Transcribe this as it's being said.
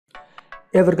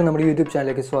ഏവർക്കും നമ്മുടെ യൂട്യൂബ്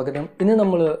ചാനലിലേക്ക് സ്വാഗതം. ഇന്ന്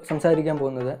നമ്മൾ സംസാരിക്കാൻ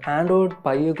പോകുന്നത് ആൻഡ്രോയിഡ്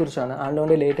പൈയെക്കുറിച്ചാണ്.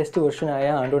 ആൻഡ്രോയിഡിൻ്റെ latest വെർഷനായ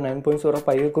Android 9.0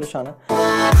 പൈയെക്കുറിച്ചാണ്.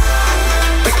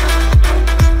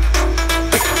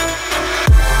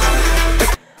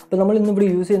 അപ്പോൾ നമ്മൾ ഇന്നിവിടെ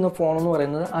യൂസ് ചെയ്യുന്ന ഫോൺ എന്ന്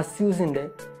പറയുന്നത് അസ്യൂസിൻ്റെ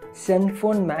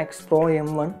Zenfone max pro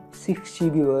M1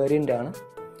 6GB variant ആണ്.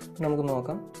 നമുക്ക്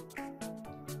നോക്കാം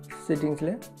സെറ്റിങ്സിൽ.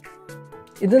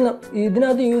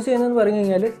 ഇതിനകത്ത് യൂസ് ചെയ്യുന്നതെന്ന് പറഞ്ഞു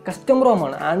കഴിഞ്ഞാൽ കസ്റ്റം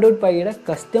റോമാണ്. ആൻഡ്രോയിഡ് പൈയുടെ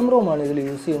കസ്റ്റം റോമാണ് ഇതിൽ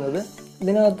യൂസ് ചെയ്യുന്നത്.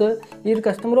 ഇതിനകത്ത് ഈ ഒരു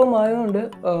കസ്റ്റം റോം ആയതുകൊണ്ട്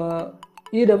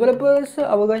ഈ ഡെവലപ്പേഴ്സ്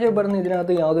അവകാശപ്പെടുന്ന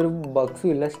ഇതിനകത്ത് യാതൊരു ബഗ്സും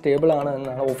ഇല്ല, സ്റ്റേബിളാണ്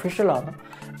എന്നാണ്, ഒഫീഷ്യലാണ്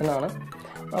എന്നാണ്.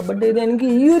 ബട്ട് ഇത് എനിക്ക്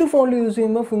ഈ ഒരു ഫോണിൽ യൂസ്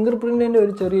ചെയ്യുമ്പോൾ ഫിംഗർ പ്രിൻറ്റിൻ്റെ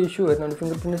ഒരു ചെറിയ ഇഷ്യൂ വരുന്നുണ്ട്.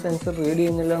 ഫിംഗർ പ്രിൻറ്റ് സെൻസർ റീഡ്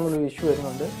ചെയ്യുന്നില്ല എന്നുള്ളൊരു ഇഷ്യൂ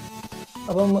വരുന്നുണ്ട്.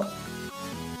 അപ്പം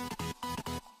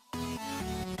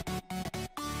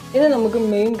ഇനി നമുക്ക്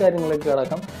മെയിൻ കാര്യങ്ങളൊക്കെ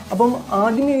കിടക്കാം. അപ്പം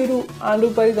ആദ്യമേ ഒരു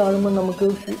ആൻഡ്രോയിഡ് പൈ കാണുമ്പോൾ നമുക്ക്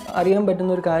അറിയാൻ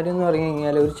പറ്റുന്ന ഒരു കാര്യം എന്ന് പറഞ്ഞു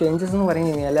കഴിഞ്ഞാൽ, ഒരു ചേഞ്ചസ് എന്ന് പറഞ്ഞു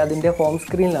കഴിഞ്ഞാൽ അതിൻ്റെ ഹോം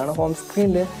സ്ക്രീനിലാണ്. ഹോം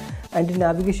സ്ക്രീനിൽ അതിൻ്റെ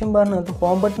നാവിഗേഷൻ ബാറിനകത്ത്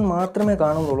ഹോം ബട്ടൺ മാത്രമേ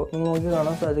കാണുന്നുള്ളൂ. നിങ്ങൾക്ക്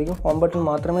കാണാൻ സാധിക്കും, ഹോം ബട്ടൺ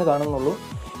മാത്രമേ കാണുന്നുള്ളൂ.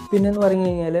 പിന്നെയെന്ന് പറഞ്ഞു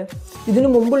കഴിഞ്ഞാൽ ഇതിന്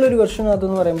മുമ്പുള്ളൊരു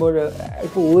വെർഷനകത്തെന്ന് പറയുമ്പോൾ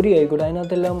ഇപ്പോൾ ഓരി ആയിക്കോട്ടെ,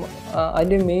 അതിനകത്തെല്ലാം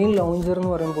അതിൻ്റെ മെയിൻ ലോഞ്ചർ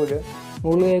എന്ന് പറയുമ്പോൾ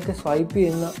മുകളിലേക്ക് സ്വൈപ്പ്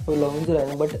ചെയ്യുന്ന ഒരു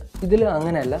ലോഞ്ചറായിരുന്നു. ബട്ട് ഇതിൽ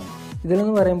അങ്ങനെയല്ല.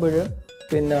 ഇതിലെന്ന് പറയുമ്പോൾ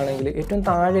പിന്നാണെങ്കിൽ ഏറ്റവും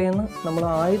താഴേന്ന് നമ്മൾ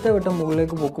ആദ്യത്തെ വട്ടം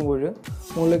മുകളിലേക്ക് പോക്കുമ്പോൾ,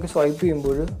 മുകളിലേക്ക് സ്വൈപ്പ്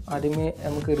ചെയ്യുമ്പോൾ ആദ്യമേ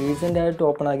നമുക്ക് റീസെൻ്റായിട്ട്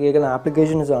ഓപ്പൺ ആക്കിയേക്കുന്ന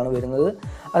ആപ്ലിക്കേഷൻസ് ആണ് വരുന്നത്.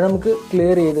 അത് നമുക്ക്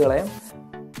ക്ലിയർ ചെയ്ത് കളയാം.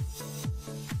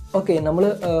 ഓക്കെ, നമ്മൾ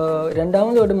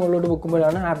രണ്ടാമത് വട്ടം മുകളിലോട്ട്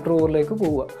പോക്കുമ്പോഴാണ് ആപ്പ് ഡ്രോവറിലേക്ക്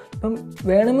പോവുക. അപ്പം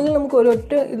വേണമെങ്കിൽ നമുക്ക്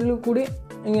ഒരൊറ്റ ഇതിൽ കൂടി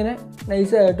ഇങ്ങനെ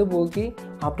നൈസായിട്ട് പോക്കി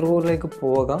ആപ്പ് ഡ്രോവറിലേക്ക്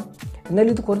പോകാം.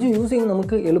 എന്നാലും ഇത് കുറച്ച് യൂസ് ചെയ്യുമ്പോൾ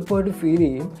നമുക്ക് എളുപ്പമായിട്ട് ഫീൽ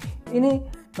ചെയ്യും. ഇനി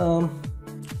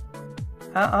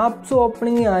ആപ്സ്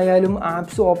ഓപ്പണിംഗ് ആയാലും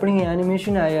ആപ്സ് ഓപ്പണിംഗ്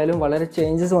ആനിമേഷൻ ആയാലും വളരെ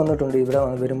ചേഞ്ചസ് വന്നിട്ടുണ്ട്. ഇവിടെ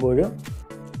വരുമ്പോൾ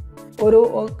ഓരോ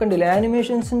കണ്ടില്ല,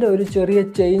 ആനിമേഷൻസിൻ്റെ ഒരു ചെറിയ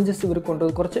ചേഞ്ചസ് ഇവർ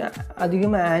കൊണ്ടുപോയി കുറച്ച്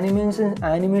അധികം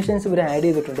ആനിമേഷൻസ് ഇവർ ആഡ്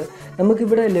ചെയ്തിട്ടുണ്ട്.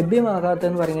 നമുക്കിവിടെ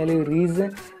ലഭ്യമാകാത്തതെന്ന് പറഞ്ഞാൽ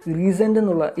റീസെൻ്റ്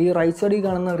എന്നുള്ള ഈ റൈറ്റ് സൈഡിൽ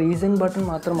കാണുന്ന റീസെൻ്റ് ബട്ടൺ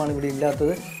മാത്രമാണ് ഇവിടെ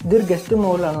ഇല്ലാത്തത്. ഇതൊരു ഗസ്റ്റ്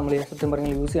മോഡിലാണ് നമ്മൾ സത്യം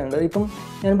പറഞ്ഞാൽ യൂസ് ചെയ്യേണ്ടത്. ഇപ്പം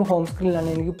ഞാനിപ്പോൾ ഹോം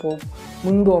സ്ക്രീനിലാണ്. എനിക്ക്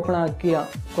മുൻപ് ഓപ്പൺ ആക്കിയ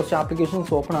കുറച്ച്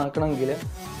ആപ്ലിക്കേഷൻസ് ഓപ്പൺ ആക്കണമെങ്കിൽ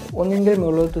ഒന്നെങ്കിൽ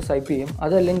മുകളിലോട്ട് സ്വൈപ്പ് ചെയ്യും,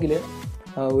 അതല്ലെങ്കിൽ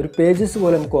ഒരു പേജസ്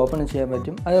പോലെ നമുക്ക് ഓപ്പൺ ചെയ്യാൻ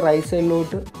പറ്റും. അത് റൈറ്റ്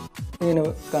സൈഡിലോട്ട് ഇങ്ങനെ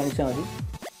കാണിച്ചാൽ മതി.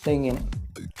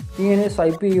 ഇങ്ങനെ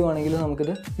സ്വൈപ്പ് ചെയ്യുവാണെങ്കിൽ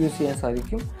നമുക്കിത് യൂസ് ചെയ്യാൻ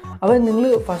സാധിക്കും. അപ്പോൾ നിങ്ങൾ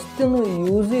ഫസ്റ്റ് ഒന്ന്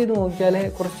യൂസ് ചെയ്ത് നോക്കിയാൽ,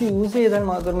 കുറച്ച് യൂസ് ചെയ്താൽ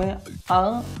മാത്രമേ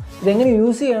ഇതെങ്ങനെ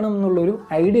യൂസ് ചെയ്യണം എന്നുള്ളൊരു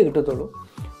ഐഡിയ കിട്ടത്തുള്ളൂ.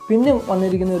 പിന്നെ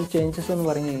വന്നിരിക്കുന്ന ഒരു ചേഞ്ചസ് എന്ന്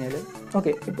പറഞ്ഞു കഴിഞ്ഞാൽ,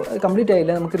 ഓക്കെ ഇപ്പോൾ കംപ്ലീറ്റ്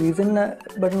ആയില്ല, നമുക്ക് റീസെൻ്റ്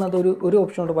ബട്ടണിനകത്ത് ഒരു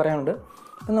ഓപ്ഷനോട്ട് പറയാനുണ്ട്.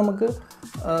 അപ്പം നമുക്ക്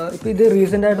ഇപ്പോൾ ഇത്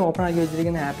റീസെൻ്റായിട്ട് ഓപ്പൺ ആക്കി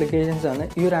വെച്ചിരിക്കുന്ന ആപ്ലിക്കേഷൻസ് ആണ്.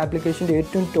 ഈ ഒരു ആപ്ലിക്കേഷൻ്റെ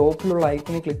ഏറ്റവും ടോപ്പിലുള്ള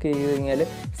ഐക്കണിൽ ക്ലിക്ക് ചെയ്ത് കഴിഞ്ഞാൽ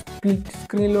സ്പ്ലിറ്റ്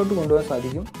സ്ക്രീനിലോട്ട് കൊണ്ടുപോകാൻ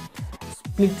സാധിക്കും.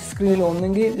 സ്പ്ലിറ്റ് സ്ക്രീനിൽ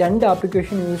ഒന്നെങ്കിൽ രണ്ട്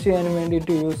ആപ്ലിക്കേഷൻ യൂസ് ചെയ്യാനും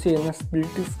വേണ്ടിയിട്ട് യൂസ് ചെയ്യുന്ന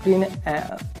സ്പ്ലിറ്റ് സ്ക്രീൻ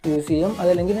യൂസ് ചെയ്യും,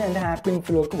 അതല്ലെങ്കിൽ എൻ്റെ ആപ്പ്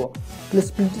ഇൻഫിലേക്ക് പോകും. ഇതിൽ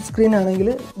സ്പ്ലിറ്റ് സ്ക്രീൻ ആണെങ്കിൽ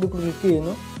ഇത് ക്ലിക്ക്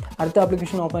ചെയ്യുന്നു, അടുത്ത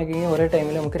ആപ്ലിക്കേഷൻ ഓപ്പൺ ആക്കി കഴിഞ്ഞാൽ ഒരേ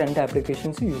ടൈമിൽ നമുക്ക് രണ്ട്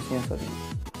ആപ്ലിക്കേഷൻസ് യൂസ് ചെയ്യാൻ സാധിക്കും.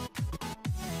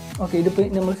 ഓക്കെ, ഇതിപ്പോൾ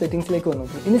നമ്മൾ സെറ്റിങ്സിലേക്ക്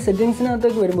വന്നിട്ടുണ്ട്. ഇനി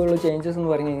സെറ്റിങ്സിനകത്തേക്ക് വരുമ്പോഴുള്ള ചേഞ്ചസ്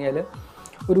എന്ന് പറഞ്ഞു കഴിഞ്ഞാൽ,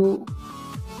 ഒരു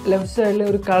ലെഫ്റ്റ് സൈഡിൽ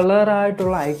ഒരു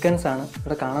കളറായിട്ടുള്ള ഐക്കൺസ് ആണ്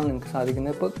ഇവിടെ കാണാൻ നിങ്ങൾക്ക്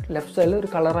സാധിക്കുന്നത്. ഇപ്പോൾ ലെഫ്റ്റ് സൈഡിൽ ഒരു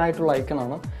കളറായിട്ടുള്ള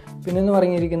ഐക്കണാണ്. പിന്നെന്ന്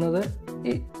പറഞ്ഞിരിക്കുന്നത്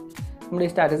ഈ നമ്മുടെ ഈ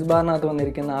സ്റ്റാറ്റസ് ബാറിനകത്ത്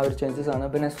വന്നിരിക്കുന്ന ആ ഒരു ചേഞ്ചസ് ആണ്.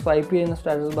 പിന്നെ സ്വൈപ്പ് ചെയ്യുന്ന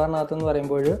സ്റ്റാറ്റസ് ബാറിനകത്തെന്ന്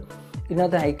പറയുമ്പോൾ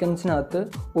ഇതിനകത്ത് ഐക്കൺസിനകത്ത്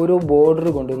ഓരോ ബോർഡർ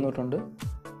കൊണ്ടുവന്നിട്ടുണ്ട്.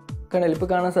 കണ്ടില്ല, ഇപ്പോൾ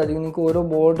കാണാൻ സാധിക്കും നിങ്ങൾക്ക് ഓരോ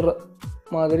ബോർഡർ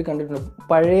മാതിരി കണ്ടിട്ടുണ്ട്.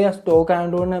 പഴയ സ്റ്റോക്ക്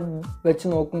ആൻഡ്രോയിഡിനെ വെച്ച്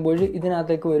നോക്കുമ്പോൾ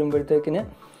ഇതിനകത്തേക്ക് വരുമ്പോഴത്തേക്കിന്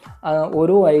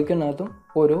ഓരോ ഐക്കണിനകത്തും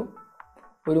ഒരു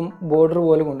ബോർഡർ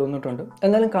പോലെ കൊണ്ടുവന്നിട്ടുണ്ട്.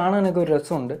 എന്നാലും കാണാനൊക്കെ ഒരു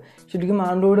രസമുണ്ട്. ശരിക്കും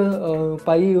ആൻഡ്രോയിഡ്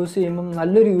പൈ യൂസ് ചെയ്യുമ്പം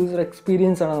നല്ലൊരു യൂസർ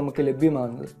എക്സ്പീരിയൻസ് ആണ് നമുക്ക്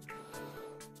ലഭ്യമാകുന്നത്.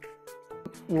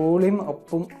 വോളിയം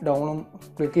അപ്പും ഡൗണും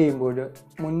ക്ലിക്ക് ചെയ്യുമ്പോൾ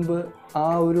മുൻപ് ആ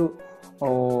ഒരു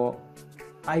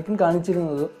ഐക്കൺ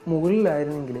കാണിച്ചിരുന്നത്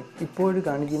മുകളിലായിരുന്നെങ്കിൽ ഇപ്പോഴും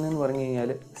കാണിക്കുന്നതെന്ന് പറഞ്ഞു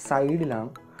കഴിഞ്ഞാൽ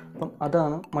സൈഡിലാണ്. അപ്പം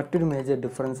അതാണ് മറ്റൊരു മേജർ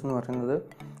ഡിഫറൻസ് എന്ന് പറയുന്നത്.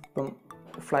 ഇപ്പം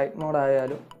ഫ്ലൈറ്റ്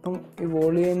മോഡായാലും ഇപ്പം ഈ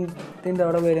വോളിയത്തിൻ്റെ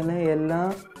അവിടെ വരുന്ന എല്ലാ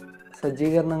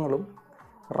സജ്ജീകരണങ്ങളും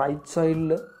റൈറ്റ്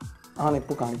സൈഡിൽ ആണ്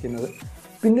ഇപ്പോൾ കാണിക്കുന്നത്.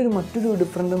 പിന്നെ മറ്റൊരു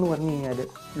ഡിഫറൻസ് എന്ന് പറഞ്ഞു കഴിഞ്ഞാൽ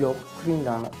ലോക്ക്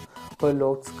സ്ക്രീനിലാണ്. അപ്പോൾ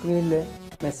ലോക്ക് സ്ക്രീനിലെ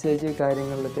മെസ്സേജ്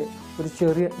കാര്യങ്ങളിലൊക്കെ ഒരു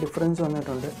ചെറിയ ഡിഫറൻസ്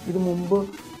വന്നിട്ടുണ്ട്. ഇത് മുമ്പ്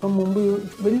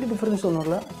വലിയ ഡിഫറൻസ്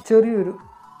ഒന്നുമില്ല, ചെറിയൊരു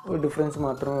ഡിഫറൻസ്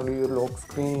മാത്രമേ ഉള്ളൂ ഈ ഒരു ലോക്ക്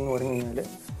സ്ക്രീൻ എന്ന് പറഞ്ഞു കഴിഞ്ഞാൽ.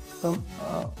 ഇപ്പം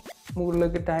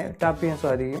മുകളിലേക്ക് ടാപ്പ് ചെയ്യാൻ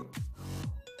സാധിക്കും.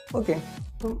 ഓക്കെ,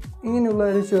 അപ്പം ഇങ്ങനെയുള്ള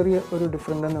ഒരു ചെറിയ ഒരു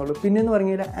ഡിഫറൻറ്റ് തന്നെ ഉള്ളൂ. പിന്നെയെന്ന്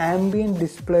പറഞ്ഞു കഴിഞ്ഞാൽ ആംബിയൻ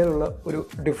ഡിസ്പ്ലേയിലുള്ള ഒരു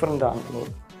ഡിഫറൻ്റ് ആണുള്ളത്.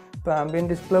 ഇപ്പോൾ ആംബിയൻ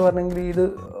ഡിസ്പ്ലേ പറഞ്ഞെങ്കിൽ ഇത്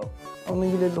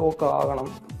ഒന്നെങ്കിൽ ലോക്ക് ആകണം.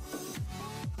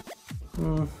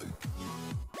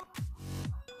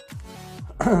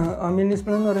 ആംബിയൻ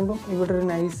ഡിസ്പ്ലേ എന്ന് പറയുമ്പം ഇവിടെ ഒരു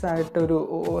നൈസായിട്ടൊരു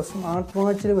സ്മാർട്ട്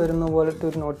വാച്ചിൽ വരുന്ന പോലത്തെ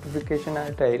ഒരു നോട്ടിഫിക്കേഷൻ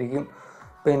ആയിട്ടായിരിക്കും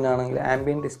പിന്നാണെങ്കിൽ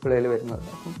ആംബിയൻ ഡിസ്പ്ലേയിൽ വരുന്നത്.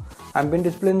 അപ്പം ആംബിയൻ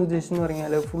ഡിസ്പ്ലേ എന്ന് ഉദ്ദേശിച്ചെന്ന്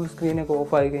പറഞ്ഞാൽ ഫുൾ സ്ക്രീനൊക്കെ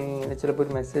ഓഫ് ആയി കഴിഞ്ഞാൽ ചിലപ്പോൾ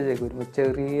ഒരു മെസ്സേജൊക്കെ വരുമ്പോൾ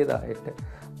ചെറിയതായിട്ട്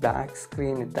ബ്ലാക്ക്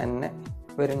സ്ക്രീനിൽ തന്നെ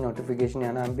വരും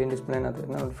നോട്ടിഫിക്കേഷനാണ് ആംബിയൻ ഡിസ്പ്ലേനകത്ത്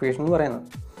വരുന്ന നോട്ടിഫിക്കേഷൻ എന്ന് പറയുന്നത്.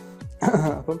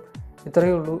 അപ്പം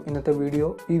ഇത്രയേ ഉള്ളൂ ഇന്നത്തെ വീഡിയോ.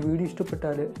 ഈ വീഡിയോ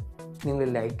ഇഷ്ടപ്പെട്ടാൽ നിങ്ങൾ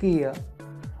ലൈക്ക് ചെയ്യുക,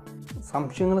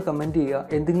 സംശയങ്ങൾ കമൻറ്റ് ചെയ്യുക,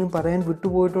 എന്തെങ്കിലും പറയാൻ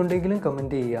വിട്ടുപോയിട്ടുണ്ടെങ്കിലും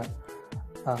കമൻറ്റ് ചെയ്യുക.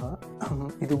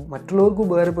 ഇത് മറ്റുള്ളവർക്ക്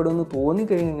ഉപകാരപ്പെടുമെന്ന്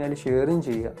തോന്നിക്കഴിഞ്ഞാൽ ഷെയറും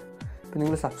ചെയ്യുക. ഇപ്പം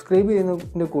നിങ്ങൾ സബ്സ്ക്രൈബ്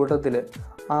ചെയ്യുന്നതിൻ്റെ കൂട്ടത്തിൽ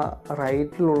ആ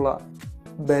റൈറ്റിലുള്ള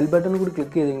ബെൽ ബട്ടൺ കൂടി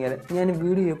ക്ലിക്ക് ചെയ്ത് കഴിഞ്ഞാൽ ഞാൻ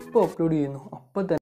വീഡിയോ എപ്പോൾ അപ്ലോഡ് ചെയ്യുന്നു അപ്പോൾ തന്നെ